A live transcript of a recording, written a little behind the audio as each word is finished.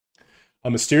A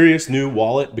mysterious new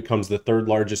wallet becomes the third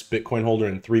largest Bitcoin holder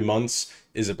in 3 months.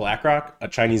 Is it BlackRock? A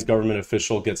Chinese government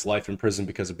official gets life in prison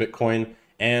because of Bitcoin.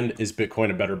 And is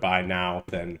Bitcoin a better buy now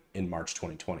than in March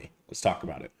 2020? Let's talk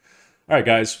about it. All right,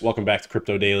 guys, welcome back to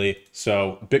Crypto Daily.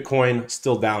 So Bitcoin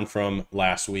still down from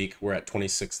last week. We're at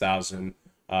 26,000,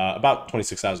 about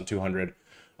 26,200.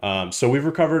 So we've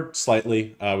recovered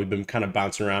slightly. We've been kind of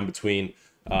bouncing around between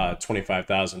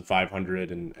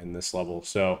 25,500 and this level.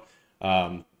 So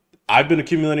I've been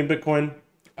accumulating Bitcoin.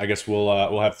 I guess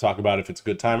we'll have to talk about if it's a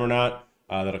good time or not.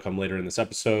 That'll come later in this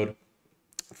episode.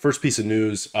 First piece of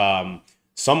news: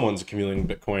 someone's accumulating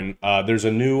Bitcoin. There's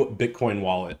a new Bitcoin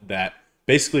wallet that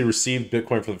basically received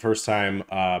Bitcoin for the first time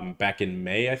back in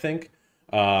May, I think.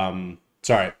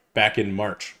 Sorry, back in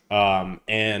March.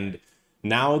 And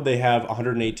now they have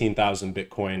 118,000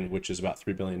 Bitcoin, which is about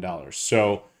 $3 billion.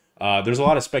 So there's a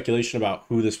lot of speculation about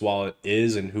who this wallet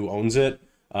is and who owns it.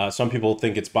 Some people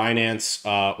think it's Binance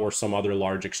or some other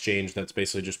large exchange that's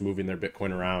basically just moving their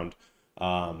Bitcoin around.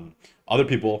 Other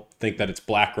people think that it's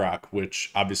BlackRock,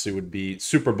 which obviously would be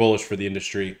super bullish for the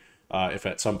industry if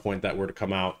at some point that were to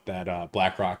come out, that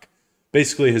BlackRock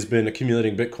basically has been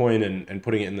accumulating Bitcoin and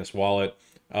putting it in this wallet.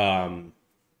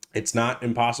 It's not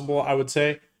impossible, I would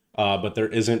say, but there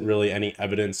isn't really any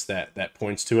evidence that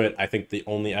points to it. I think the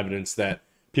only evidence that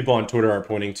people on Twitter are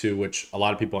pointing to, which a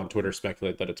lot of people on Twitter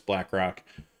speculate that it's BlackRock,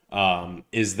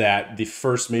 is that the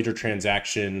first major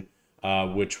transaction,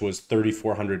 which was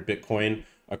 3,400 Bitcoin,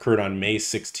 occurred on May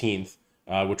 16th,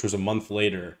 which was a month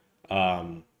later.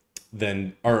 And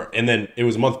then it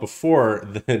was a month before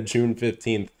the June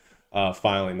 15th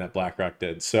filing that BlackRock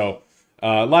did. So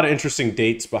a lot of interesting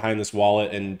dates behind this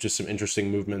wallet and just some interesting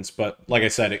movements. But like I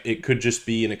said, it could just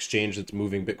be an exchange that's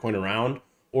moving Bitcoin around,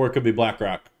 or it could be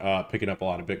BlackRock picking up a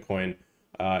lot of Bitcoin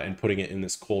and putting it in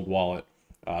this cold wallet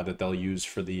that they'll use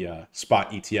for the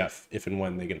spot ETF if and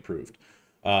when they get approved.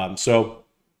 So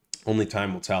only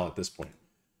time will tell at this point.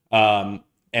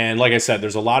 And like I said,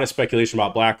 there's a lot of speculation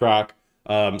about BlackRock.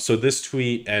 So this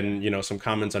tweet and some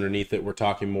comments underneath it, we're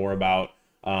talking more about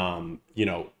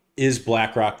is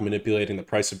BlackRock manipulating the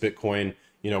price of Bitcoin?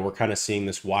 We're kind of seeing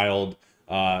this wild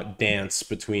dance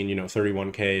between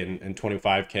 31K and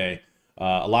 25K.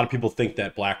 A lot of people think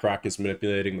that BlackRock is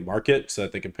manipulating the market so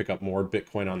that they can pick up more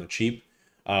Bitcoin on the cheap.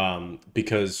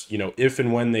 Because, if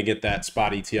and when they get that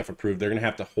spot ETF approved, they're going to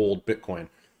have to hold Bitcoin.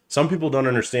 Some people don't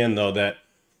understand, though, that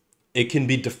it can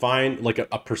be defined, like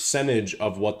a percentage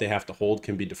of what they have to hold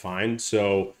can be defined.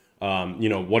 So,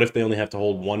 what if they only have to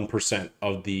hold 1%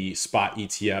 of the spot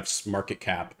ETF's market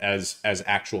cap as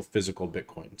actual physical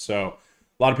Bitcoin? So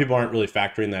a lot of people aren't really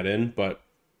factoring that in, but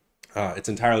it's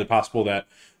entirely possible that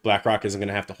BlackRock isn't going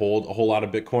to have to hold a whole lot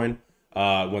of Bitcoin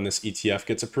when this ETF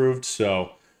gets approved.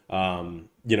 So,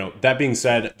 that being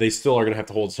said, they still are going to have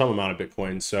to hold some amount of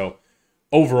Bitcoin. So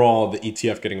overall, the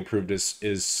ETF getting approved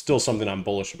is still something I'm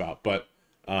bullish about. But,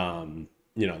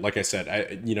 like I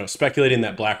said, speculating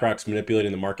that BlackRock's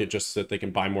manipulating the market just so that they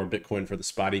can buy more Bitcoin for the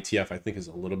spot ETF, I think is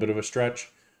a little bit of a stretch,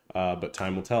 but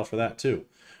time will tell for that too.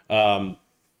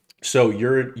 So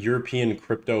European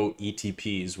crypto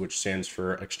ETPs, which stands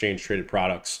for exchange traded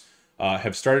products,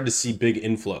 have started to see big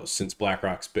inflows since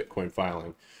BlackRock's Bitcoin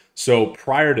filing. So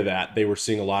prior to that, they were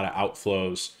seeing a lot of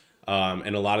outflows,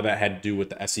 and a lot of that had to do with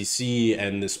the SEC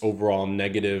and this overall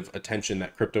negative attention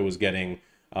that crypto was getting.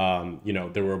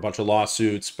 There were a bunch of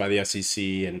lawsuits by the SEC,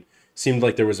 and seemed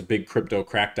like there was a big crypto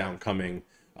crackdown coming.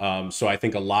 So I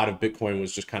think a lot of Bitcoin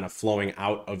was just kind of flowing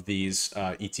out of these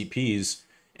ETPs.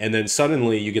 And then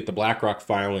suddenly you get the BlackRock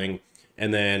filing,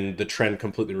 and then the trend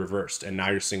completely reversed. And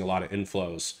now you're seeing a lot of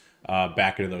inflows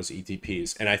back into those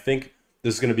ETPs. And I think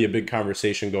this is going to be a big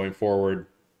conversation going forward,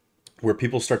 where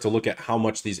people start to look at how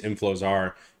much these inflows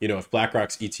are. If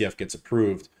BlackRock's ETF gets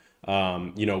approved,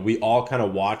 we all kind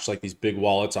of watch like these big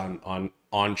wallets on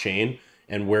chain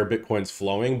and where Bitcoin's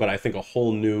flowing. But I think a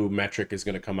whole new metric is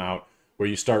going to come out where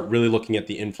you start really looking at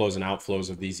the inflows and outflows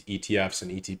of these ETFs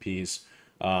and ETPs.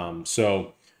 I'm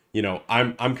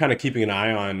kind of keeping an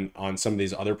eye on some of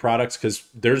these other products, because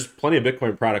there's plenty of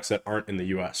Bitcoin products that aren't in the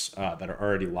US that are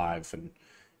already live, and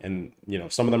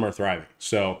some of them are thriving.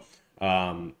 So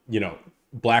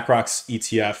BlackRock's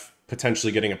ETF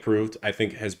potentially getting approved, I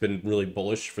think, has been really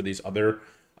bullish for these other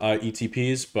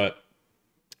ETPs. But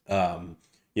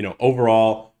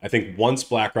overall, I think once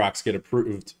BlackRock's get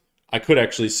approved, I could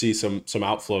actually see some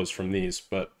outflows from these.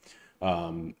 But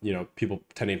people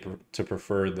tending to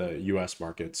prefer the U.S.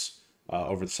 markets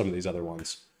over some of these other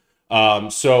ones.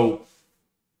 So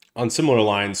on similar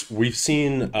lines, we've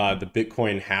seen the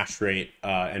Bitcoin hash rate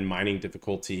and mining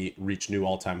difficulty reach new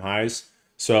all-time highs.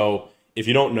 So if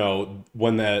you don't know,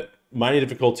 when the mining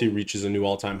difficulty reaches a new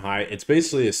all-time high, it's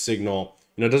basically a signal.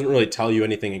 It doesn't really tell you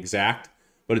anything exact,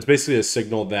 but it's basically a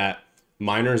signal that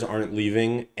miners aren't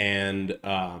leaving, and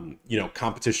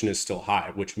competition is still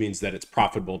high, which means that it's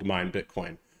profitable to mine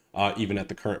Bitcoin, even at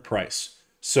the current price.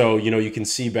 So you can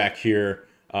see back here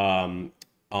in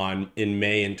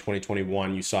May in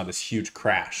 2021, you saw this huge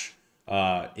crash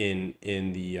in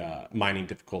the mining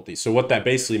difficulty. So what that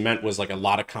basically meant was like a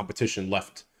lot of competition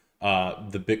left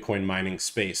the Bitcoin mining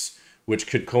space, which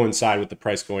could coincide with the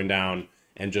price going down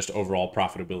and just overall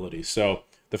profitability. So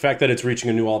the fact that it's reaching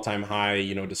a new all-time high,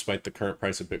 despite the current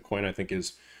price of Bitcoin, I think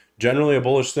is generally a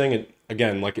bullish thing. And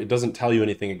again, like, it doesn't tell you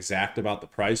anything exact about the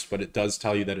price, but it does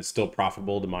tell you that it's still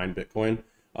profitable to mine Bitcoin,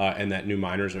 and that new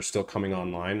miners are still coming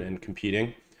online and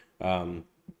competing.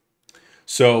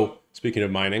 So speaking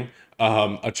of mining,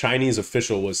 a Chinese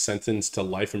official was sentenced to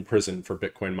life in prison for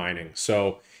Bitcoin mining.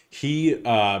 So he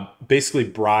basically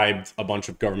bribed a bunch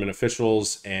of government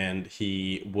officials, and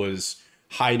he was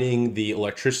hiding the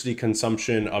electricity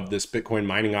consumption of this Bitcoin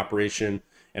mining operation.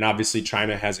 And obviously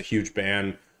China has a huge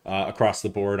ban across the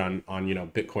board on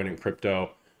Bitcoin and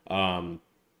crypto.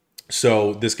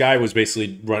 So this guy was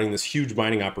basically running this huge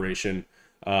mining operation,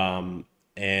 and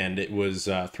it was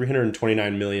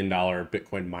 $329 million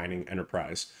Bitcoin mining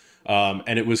enterprise.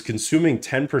 And it was consuming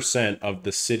 10% of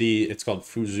the city. It's called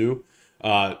Fuzhou.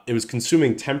 It was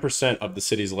consuming 10% of the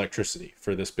city's electricity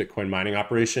for this Bitcoin mining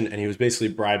operation. And he was basically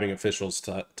bribing officials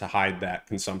to hide that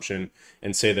consumption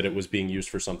and say that it was being used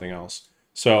for something else.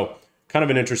 So kind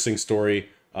of an interesting story.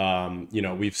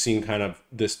 We've seen kind of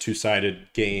this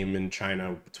two-sided game in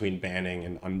China between banning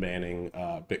and unbanning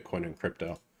Bitcoin and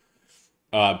crypto.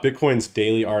 Bitcoin's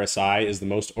daily RSI is the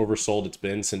most oversold it's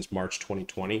been since March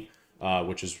 2020,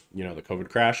 which is, the COVID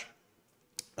crash.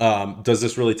 Does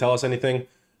this really tell us anything?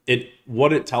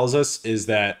 What it tells us is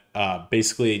that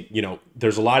basically,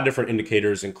 there's a lot of different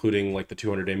indicators, including like the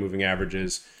 200-day moving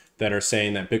averages, that are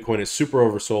saying that Bitcoin is super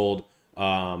oversold,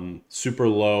 super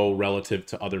low relative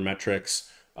to other metrics.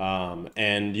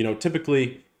 And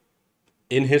typically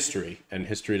in history, and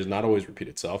history does not always repeat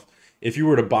itself, if you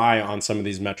were to buy on some of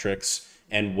these metrics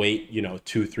and wait,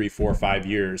 2, 3, 4, 5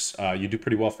 years, you do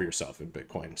pretty well for yourself in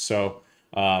Bitcoin. So,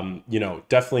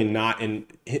 definitely not in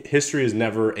history is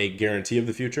never a guarantee of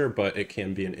the future, but it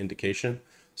can be an indication.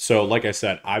 So like I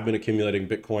said, I've been accumulating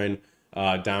Bitcoin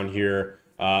down here.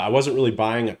 I wasn't really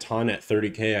buying a ton at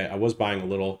 30K. I was buying a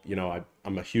little,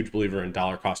 I'm a huge believer in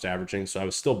dollar cost averaging. So I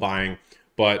was still buying,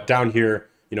 but down here,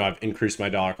 I've increased my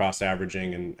dollar cost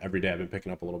averaging, and every day I've been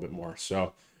picking up a little bit more.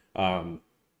 So,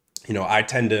 I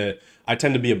tend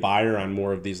to be a buyer on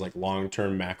more of these like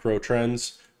long-term macro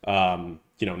trends,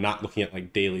 not looking at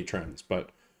like daily trends,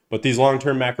 but these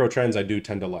long-term macro trends I do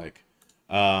tend to like.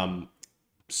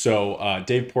 So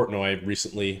Dave Portnoy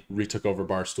recently retook over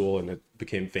Barstool, and it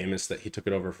became famous that he took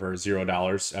it over for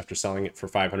 $0 after selling it for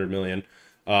 500 million.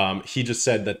 He just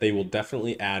said that they will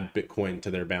definitely add Bitcoin to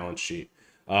their balance sheet.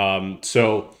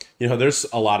 So, there's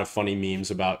a lot of funny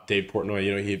memes about Dave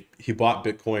Portnoy. He bought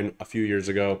Bitcoin a few years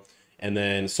ago and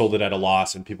then sold it at a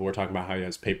loss, and people were talking about how he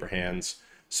has paper hands.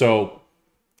 So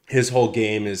his whole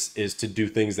game is to do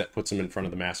things that puts him in front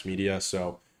of the mass media.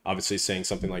 So obviously saying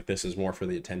something like this is more for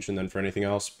the attention than for anything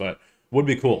else, but would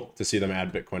be cool to see them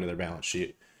add Bitcoin to their balance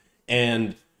sheet.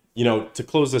 And, to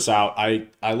close this out,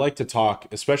 I like to talk,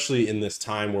 especially in this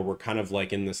time where we're kind of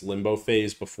like in this limbo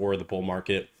phase before the bull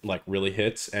market like really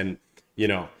hits. And,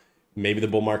 maybe the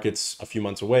bull market's a few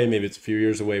months away, maybe it's a few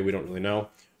years away, we don't really know.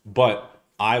 But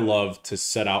I love to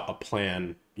set out a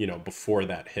plan, before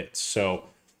that hits. So,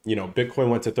 Bitcoin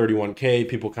went to 31K,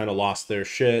 people kind of lost their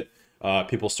shit.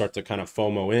 People start to kind of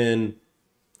FOMO in.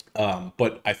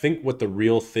 But I think what the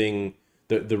real thing,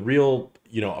 the real,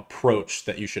 approach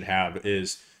that you should have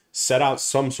is set out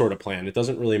some sort of plan. It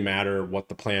doesn't really matter what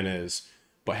the plan is,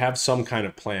 but have some kind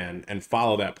of plan and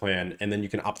follow that plan, and then you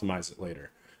can optimize it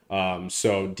later.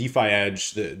 So DeFi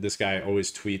Edge, this guy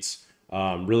always tweets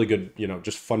really good,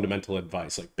 just fundamental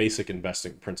advice, like basic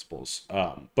investing principles.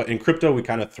 But in crypto, we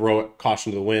kind of throw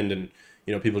caution to the wind, and,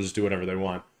 people just do whatever they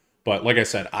want. But like I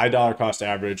said, I dollar cost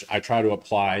average. I try to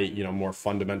apply, more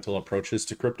fundamental approaches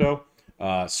to crypto.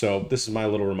 So this is my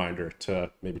little reminder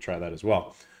to maybe try that as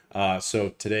well. So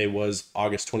today was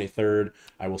August 23rd.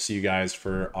 I will see you guys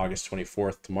for August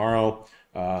 24th tomorrow.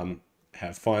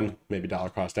 Have fun, maybe dollar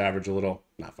cost average a little,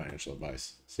 not financial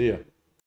advice. See ya.